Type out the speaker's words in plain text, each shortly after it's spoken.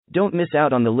Don't miss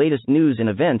out on the latest news and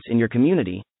events in your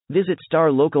community. Visit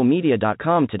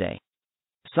starlocalmedia.com today.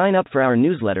 Sign up for our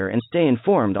newsletter and stay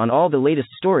informed on all the latest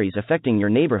stories affecting your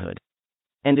neighborhood.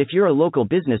 And if you're a local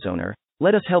business owner,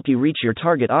 let us help you reach your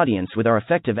target audience with our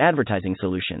effective advertising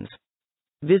solutions.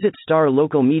 Visit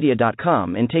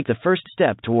starlocalmedia.com and take the first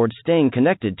step towards staying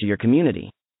connected to your community.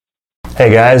 Hey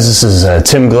guys, this is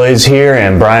Tim Glaze here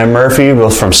and Brian Murphy,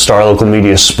 both from Star Local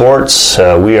Media Sports.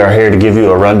 We are here to give you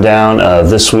a rundown of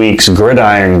this week's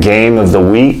Gridiron Game of the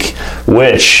Week,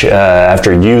 which,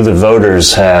 after you, the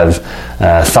voters, have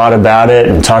thought about it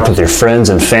and talked with your friends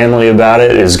and family about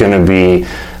it, is going to be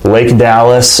Lake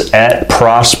Dallas at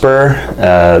Prosper.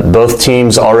 Both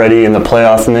teams already in the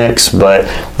playoff mix, but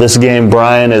this game,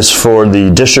 Brian, is for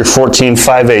the District 14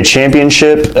 5A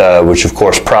Championship, which of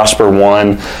course Prosper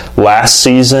won last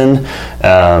season.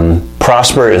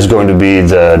 Prosper is going to be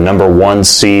the number 1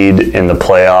 seed in the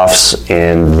playoffs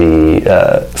in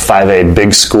the 5A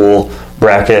Big School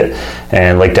bracket,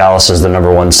 and Lake Dallas is the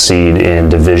number 1 seed in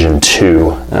Division 2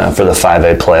 for the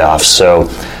 5A playoffs. So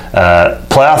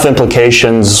playoff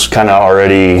implications kind of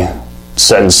already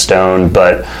set in stone,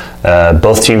 but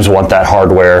both teams want that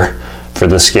hardware for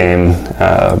this game.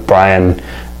 Brian,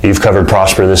 you've covered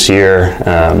Prosper this year.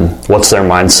 What's their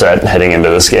mindset heading into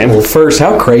this game? Well, first,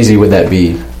 how crazy would that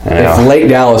be if Lake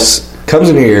Dallas comes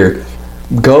in here,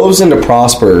 goes into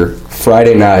Prosper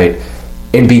Friday night,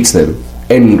 and beats them,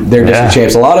 and they're district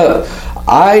champs?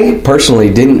 I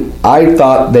personally didn't. I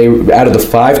thought they, out of the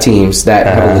 5 teams that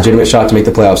had a legitimate shot to make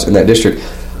the playoffs in that district,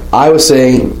 I was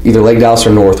saying either Lake Dallas or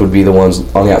North would be the ones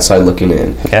on the outside looking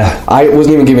in. Yeah. I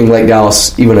wasn't even giving Lake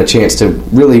Dallas even a chance to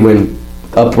really win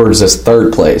upwards as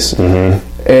 3rd place. Mm-hmm.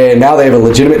 And now they have a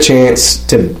legitimate chance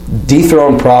to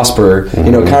dethrone Prosper,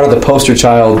 kind of the poster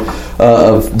child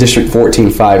of District 14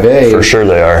 5A. For sure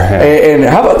they are. Yeah. And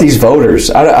how about these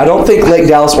voters? I don't think Lake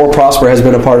Dallas or Prosper has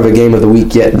been a part of a game of the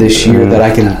week yet this year that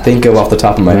I can think of off the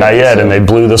top of my head. Not yet, and they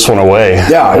blew this one away.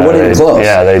 Yeah, it wasn't even close.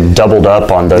 Yeah, they doubled up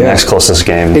on the next closest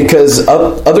game. Because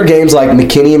other games like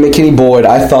McKinney and McKinney-Boyd,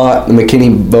 I thought the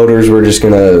McKinney voters were just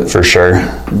going to... For sure.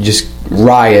 Just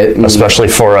riot. Especially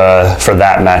for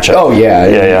that matchup. Oh, yeah.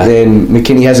 And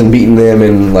McKinney hasn't beaten them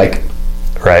in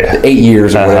 8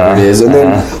 years or whatever it is. And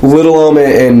then Little Elm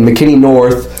and McKinney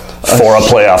North. For a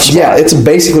playoff spot. Yeah, it's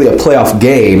basically a playoff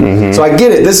game. Mm-hmm. So I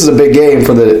get it. This is a big game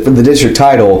for the district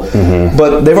title,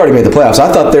 but they've already made the playoffs.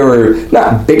 I thought there were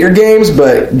not bigger games,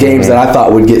 but games that I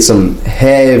thought would get some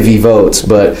heavy votes.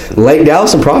 But Lake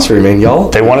Dallas and Prosper, man, y'all.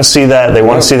 They want to see that. They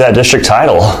want to see that district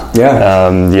title.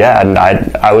 Yeah. And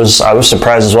I was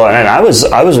surprised as well. And I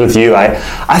was with you.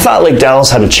 I thought Lake Dallas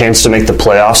had a chance to make the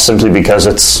playoffs simply because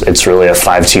it's really a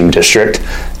 5-team district,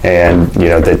 and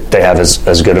they have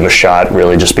as good of a shot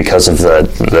really just because of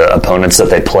the opponents that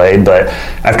they played. But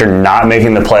after not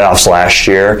making the playoffs last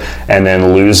year and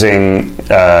then losing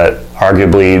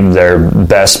arguably their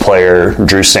best player,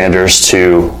 Drew Sanders,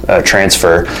 to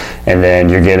transfer, and then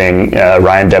you're getting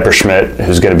Ryan Depperschmidt,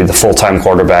 who's going to be the full-time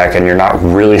quarterback, and you're not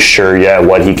really sure yet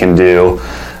what he can do.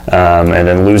 And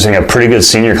then losing a pretty good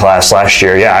senior class last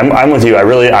year. Yeah, I'm with you. I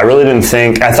really didn't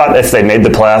think. I thought if they made the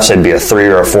playoffs, they'd be a 3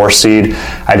 or a 4 seed.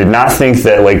 I did not think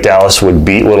that Lake Dallas would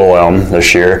beat Little Elm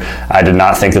this year. I did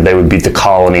not think that they would beat the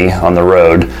Colony on the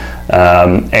road.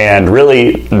 And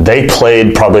really, they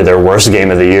played probably their worst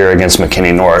game of the year against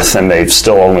McKinney North, and they've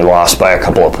still only lost by a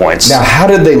couple of points. Now, how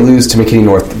did they lose to McKinney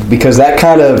North? Because that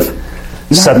kind of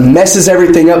messes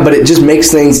everything up, but it just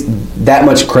makes things that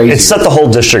much crazier. It set the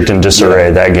whole district in disarray,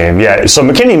 that game. Yeah, so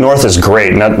McKinney North is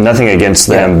great. Nothing against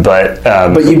them, but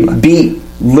you beat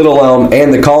Little Elm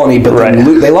and the Colony, but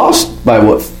they lost by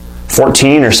what?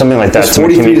 14 or something like that. It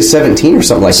was 43-17 or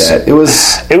something like that. It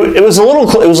was a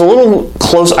little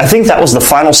close. I think that was the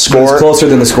final score. It was closer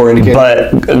than the score indicated.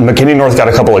 But McKinney North got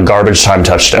a couple of garbage time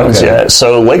touchdowns. Okay. Yeah.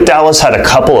 So Lake Dallas had a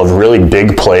couple of really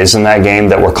big plays in that game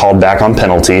that were called back on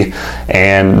penalty,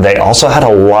 and they also had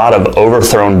a lot of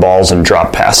overthrown balls and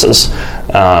drop passes.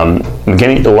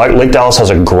 Lake Dallas has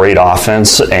a great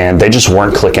offense, and they just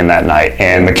weren't clicking that night.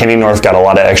 And McKinney North got a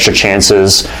lot of extra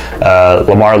chances.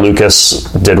 Lamar Lucas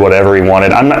did whatever he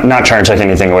wanted. I'm not trying to take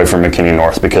anything away from McKinney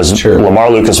North because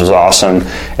Lamar Lucas was awesome,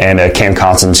 and Cam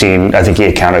Constantine, I think he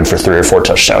accounted for 3 or 4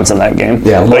 touchdowns in that game.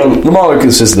 Yeah, Lamar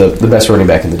Lucas is the best running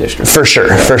back in the district. For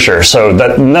sure. So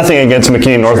nothing against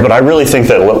McKinney North, but I really think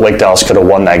that Lake Dallas could have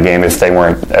won that game if they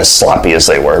weren't as sloppy as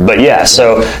they were. But yeah,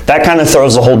 so that kind of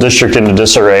throws the whole district into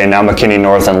disarray. Now McKinney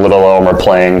North and Little Elm are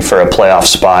playing for a playoff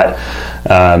spot.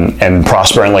 And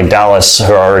Prosper and Lake Dallas,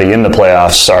 who are already in the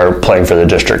playoffs, are playing for the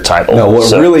district title. No,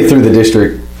 what really threw the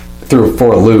district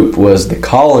for a loop was the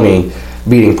Colony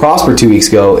beating Prosper 2 weeks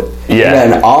ago. Yeah.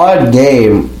 In an odd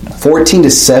game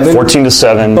 14-7.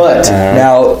 14-7. But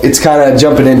now it's kind of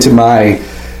jumping into my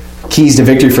keys to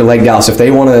victory for Lake Dallas. If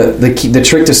they want to, the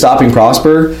trick to stopping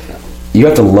Prosper, you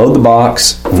have to load the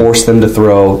box, force them to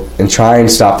throw, and try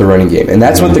and stop the running game. And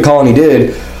that's what the Colony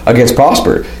did against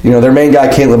Prosper. Their main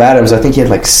guy, Caleb Adams, I think he had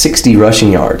like 60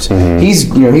 rushing yards. He's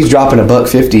dropping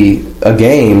 $150 a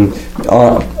game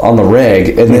on the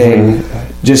reg, and then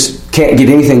just can't get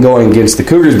anything going against the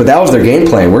Cougars. But that was their game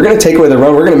plan. We're going to take away the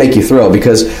run. We're going to make you throw,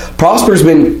 because Prosper's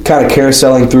been kind of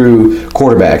carouseling through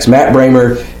quarterbacks. Matt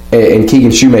Bramer and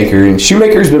Keegan Shoemaker. And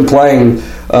Shoemaker's been playing.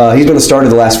 He's been the starter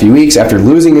the last few weeks after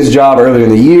losing his job earlier in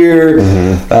the year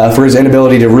for his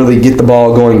inability to really get the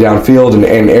ball going downfield and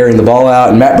airing the ball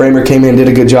out. And Matt Bramer came in and did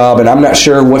a good job, and I'm not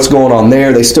sure what's going on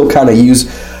there. They still kind of use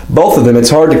both of them. It's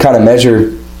hard to kind of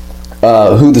measure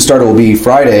who the starter will be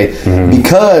Friday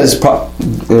because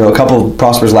a couple of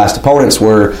Prosper's last opponents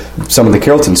were some of the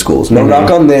Carrollton schools. No knock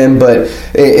on them, but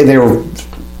they were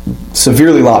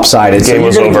severely lopsided. The game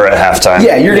was over at halftime.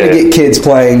 Yeah, you're going to get kids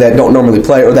playing that don't normally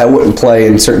play or that wouldn't play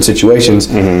in certain situations.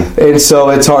 And so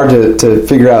it's hard to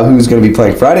figure out who's going to be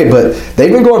playing Friday, but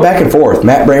they've been going back and forth,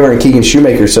 Matt Bramer and Keegan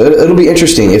Shoemaker. So it'll be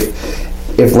interesting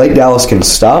if Lake Dallas can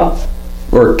stop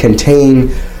or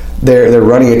contain their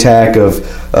running attack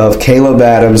of Caleb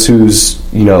Adams, who's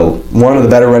one of the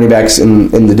better running backs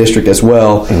in the district as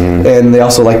well, and they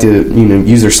also like to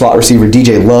use their slot receiver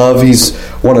DJ Love. He's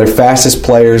one of their fastest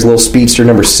players, little speedster,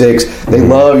 number 6. They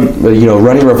love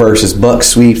running reverses, buck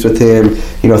sweeps with him,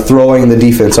 throwing the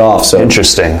defense off. So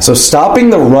interesting. So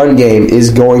stopping the run game is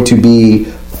going to be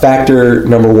factor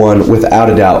number 1 without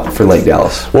a doubt for Lake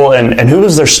Dallas. Well, and who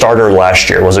was their starter last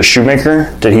year? Was it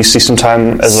Shoemaker? Did he see some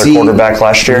time as their quarterback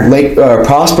last year?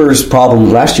 Prosper's problem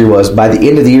last year was by the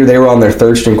end of the year they were on their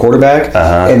third-string quarterback,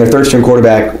 and their third-string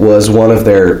quarterback was one of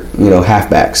their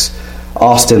halfbacks,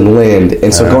 Austin Lind,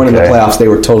 and so going into the playoffs, they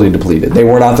were totally depleted. They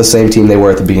were not the same team they were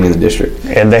at the beginning of the district.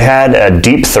 And they had a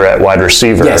deep threat wide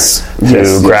receiver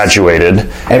who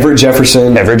graduated. Everett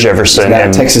Jefferson.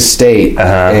 At Texas State.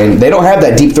 And they don't have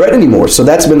that deep threat anymore, so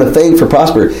that's been the thing for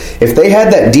Prosper. If they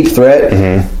had that deep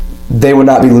threat, they would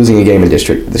not be losing a game in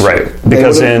district this year.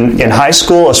 Because in high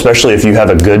school, especially if you have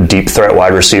a good deep threat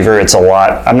wide receiver, it's a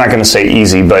lot, I'm not going to say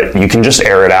easy, but you can just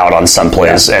air it out on some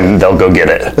plays and they'll go get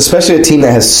it. Especially a team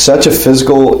that has such a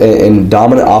physical and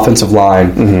dominant offensive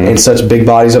line and such big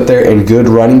bodies up there and good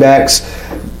running backs.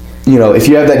 If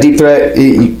you have that deep threat,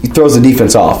 it throws the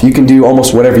defense off. You can do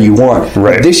almost whatever you want.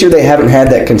 But this year they haven't had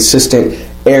that consistent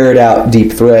air it out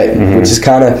deep threat,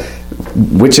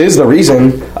 which is the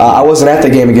reason. I wasn't at the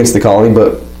game against the Colony,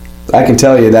 but I can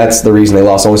tell you that's the reason they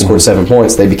lost. Only scored 7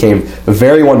 points. They became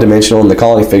very one-dimensional, and the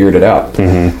Colony figured it out.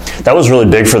 That was really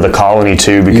big for the Colony,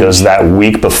 too, because that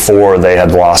week before they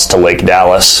had lost to Lake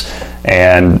Dallas.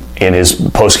 And in his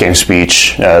post-game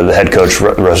speech, the head coach,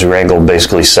 Rosie Rangel,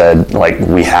 basically said,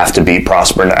 we have to beat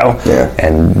Prosper now.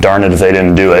 And darn it if they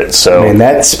didn't do it. So, man,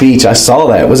 that speech, I saw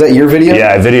that. Was that your video?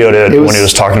 Yeah, I videoed it when he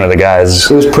was talking to the guys.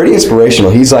 It was pretty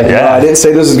inspirational. He's like, I didn't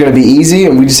say this was going to be easy,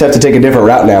 and we just have to take a different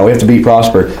route now. We have to beat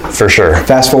Prosper. For sure.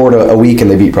 Fast forward a week,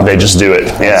 and they beat Prosper. They just do it,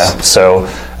 So,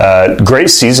 great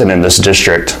season in this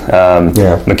district.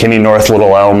 McKinney North,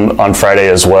 Little Elm on Friday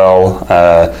as well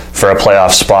for a playoff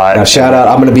spot. Now, shout out,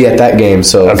 I'm going to be at that game,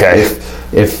 so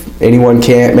if anyone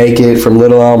can't make it from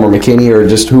Little Elm or McKinney or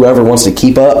just whoever wants to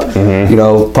keep up,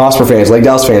 Prosper fans, Lake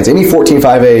Dallas fans, any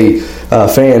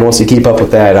 14-5A fan wants to keep up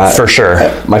with that. For sure.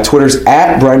 My Twitter's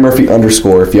at Brian Murphy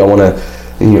 _ if y'all want to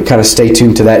kind of stay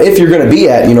tuned to that. If you're going to be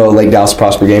at a Lake Dallas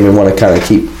Prosper game and want to kind of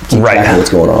keep track of what's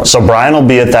going on. So Brian will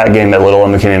be at that game at Little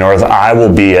and McKinney North. I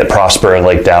will be at Prosper and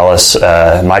Lake Dallas.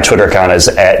 My Twitter account is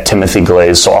at Timothy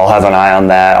Glaze, so I'll have an eye on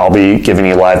that. I'll be giving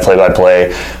you live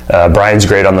play-by-play. Brian's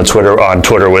great on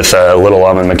Twitter with Little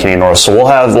Elm and McKinney North. So we'll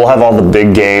have all the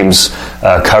big games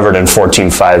covered in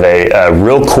 14-5A.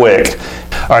 Real quick.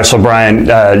 All right, so Brian,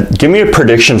 give me a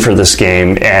prediction for this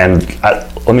game, and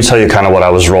let me tell you kind of what I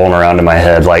was rolling around in my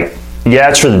head.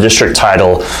 It's for the district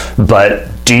title, but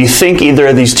do you think either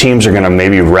of these teams are going to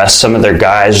maybe rest some of their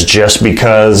guys just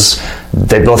because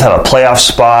they both have a playoff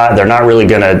spot?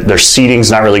 Their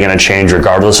seeding's not really going to change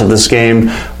regardless of this game,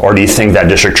 or do you think that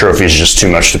district trophy is just too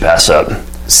much to pass up?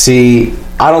 See,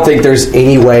 I don't think there's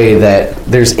any way that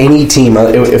there's any team,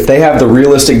 if they have the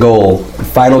realistic goal,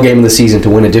 final game of the season to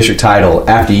win a district title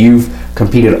after you've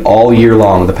competed all year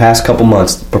long, the past couple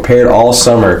months, prepared all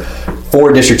summer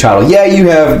for a district title. Yeah, you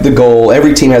have the goal.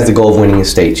 Every team has the goal of winning a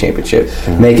state championship,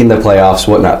 making the playoffs,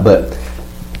 whatnot. But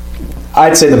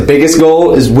I'd say the biggest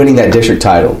goal is winning that district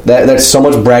title. That's so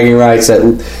much bragging rights that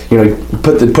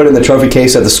put in the trophy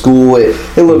case at the school.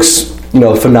 It looks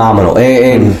phenomenal.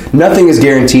 And nothing is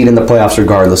guaranteed in the playoffs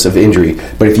regardless of injury.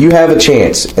 But if you have a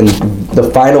chance in the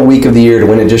final week of the year to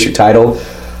win a district title,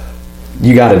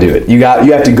 you got to do it. You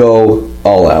have to go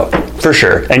all out. For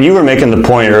sure. And you were making the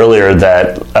point earlier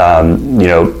that,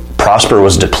 Prosper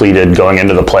was depleted going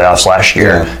into the playoffs last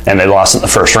year, and they lost in the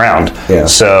first round. Yeah.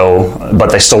 So,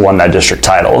 but they still won that district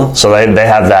title. So they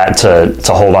have that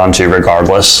to hold on to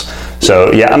regardless.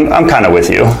 So, yeah, I'm kind of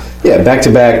with you. Yeah,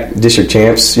 back-to-back district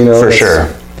champs, For sure.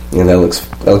 That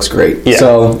looks great. Yeah.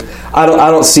 So I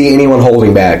don't see anyone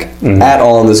holding back at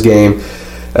all in this game.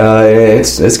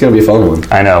 It's going to be a fun one.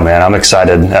 I know, man. I'm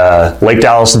excited. Lake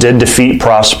Dallas did defeat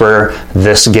Prosper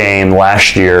this game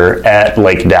last year at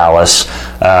Lake Dallas.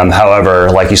 However,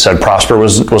 like you said, Prosper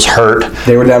was hurt.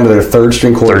 They were down to their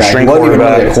third-string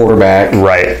quarterback.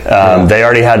 Right. They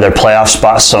already had their playoff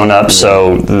spot sewn up,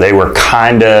 so they were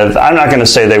kind of. I'm not going to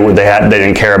say they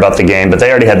didn't care about the game, but they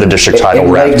already had the district title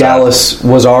wrapped up. Lake Dallas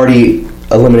was already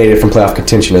eliminated from playoff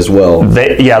contention as well.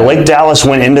 Lake Dallas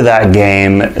went into that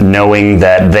game knowing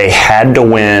that they had to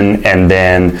win, and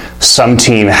then some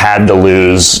team had to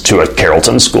lose to a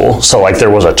Carrollton school. So, there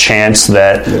was a chance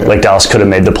that Lake Dallas could have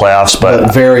made the playoffs,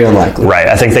 but very unlikely. Right.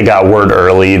 I think they got word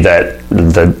early that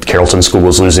the Carrollton school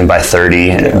was losing by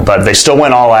 30, but they still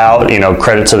went all out.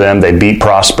 Credit to them. They beat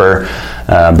Prosper,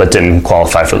 but didn't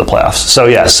qualify for the playoffs.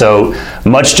 So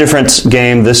much different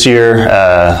game this year.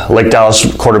 Lake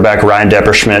Dallas quarterback Ryan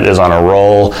Depperschmidt is on a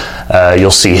roll.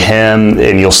 You'll see him,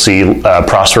 and you'll see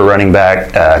Prosper running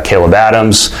back Caleb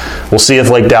Adams. We'll see if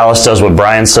Lake Dallas does what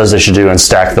Brian says they should do and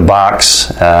stack the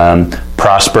box.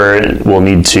 Prosper will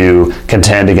need to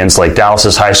contend against Lake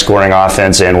Dallas's high-scoring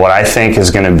offense in what I think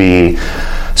is going to be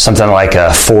something like a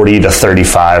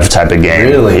 40-35 type of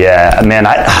game. Really? Yeah, man,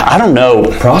 I don't know.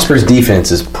 Prosper's defense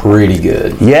is pretty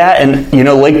good. Yeah, and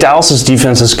Lake Dallas's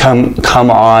defense has come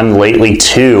on lately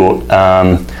too.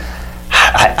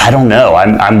 I don't know.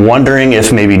 I'm wondering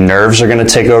if maybe nerves are going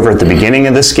to take over at the beginning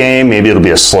of this game. Maybe it'll be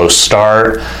a slow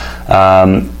start.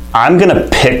 I'm going to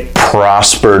pick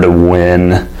Prosper to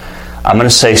win. I'm going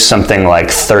to say something like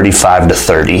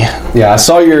 35-30. Yeah, I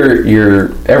saw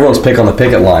your everyone's pick on the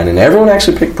picket line, and everyone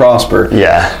actually picked Prosper.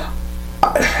 Yeah.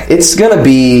 It's going to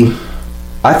be,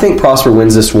 I think Prosper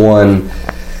wins this one.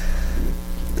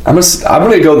 I'm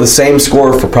going to go the same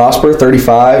score for Prosper,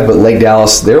 35, but Lake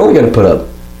Dallas, they're only going to put up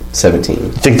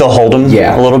 17. Think they'll hold them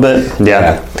a little bit?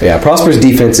 Yeah. Prosper's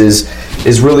defense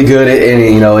is really good,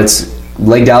 and it's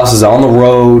Lake Dallas is on the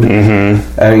road.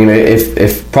 Mm-hmm. I mean,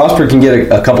 if Prosper can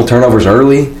get a couple turnovers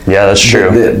early, yeah, that's true.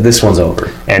 This one's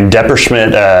over. And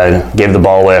Depperschmidt gave the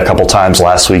ball away a couple times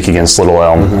last week against Little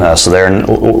Elm, so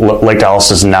Lake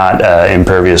Dallas is not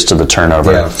impervious to the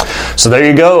turnover. Yeah. So there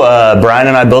you go. Brian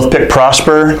and I both picked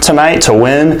Prosper tonight to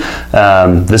win.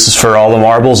 This is for all the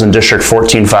marbles in District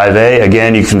 14-5A.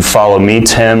 Again, you can follow me,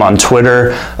 Tim, on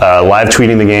Twitter, live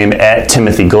tweeting the game at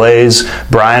Timothy Glaze.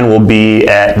 Brian will be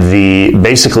at the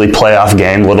basically playoff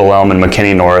game, Little Elm and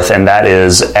McKinney North, and that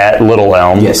is at Little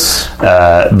Elm. Yes.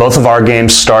 Both of our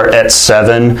games start at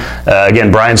 7. Again,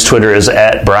 Brian's Twitter is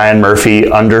at @BrianMurphy_.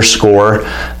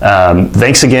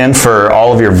 Thanks again for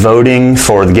all of your voting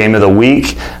for the game of the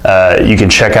week. You can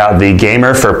check out the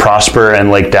Gamer for Prosper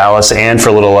and Lake Dallas, and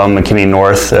for Little Elm McKinney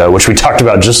North, which we talked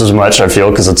about just as much, I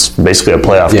feel, because it's basically a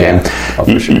playoff game. Oh,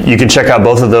 sure. You can check out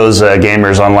both of those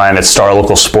gamers online at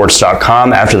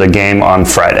starlocalsports.com after the game on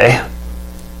Friday.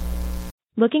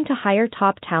 Looking to hire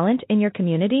top talent in your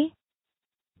community?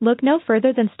 Look no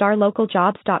further than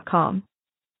starlocaljobs.com.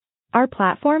 Our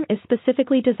platform is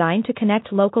specifically designed to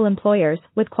connect local employers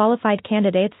with qualified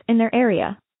candidates in their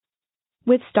area.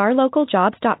 With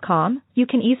starlocaljobs.com, you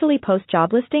can easily post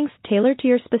job listings tailored to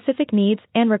your specific needs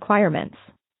and requirements.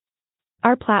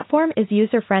 Our platform is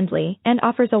user-friendly and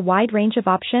offers a wide range of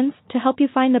options to help you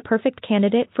find the perfect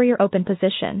candidate for your open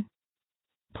position.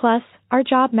 Plus, our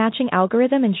job matching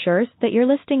algorithm ensures that your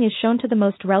listing is shown to the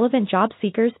most relevant job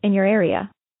seekers in your area.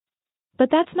 But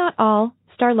that's not all.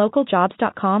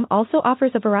 StarLocalJobs.com also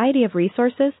offers a variety of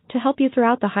resources to help you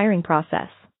throughout the hiring process.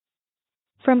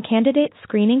 From candidate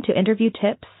screening to interview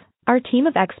tips, our team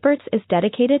of experts is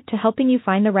dedicated to helping you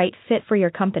find the right fit for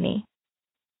your company.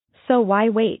 So why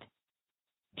wait?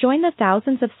 Join the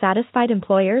thousands of satisfied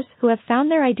employers who have found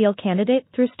their ideal candidate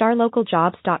through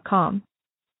StarLocalJobs.com.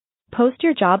 Post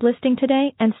your job listing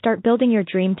today and start building your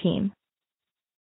dream team.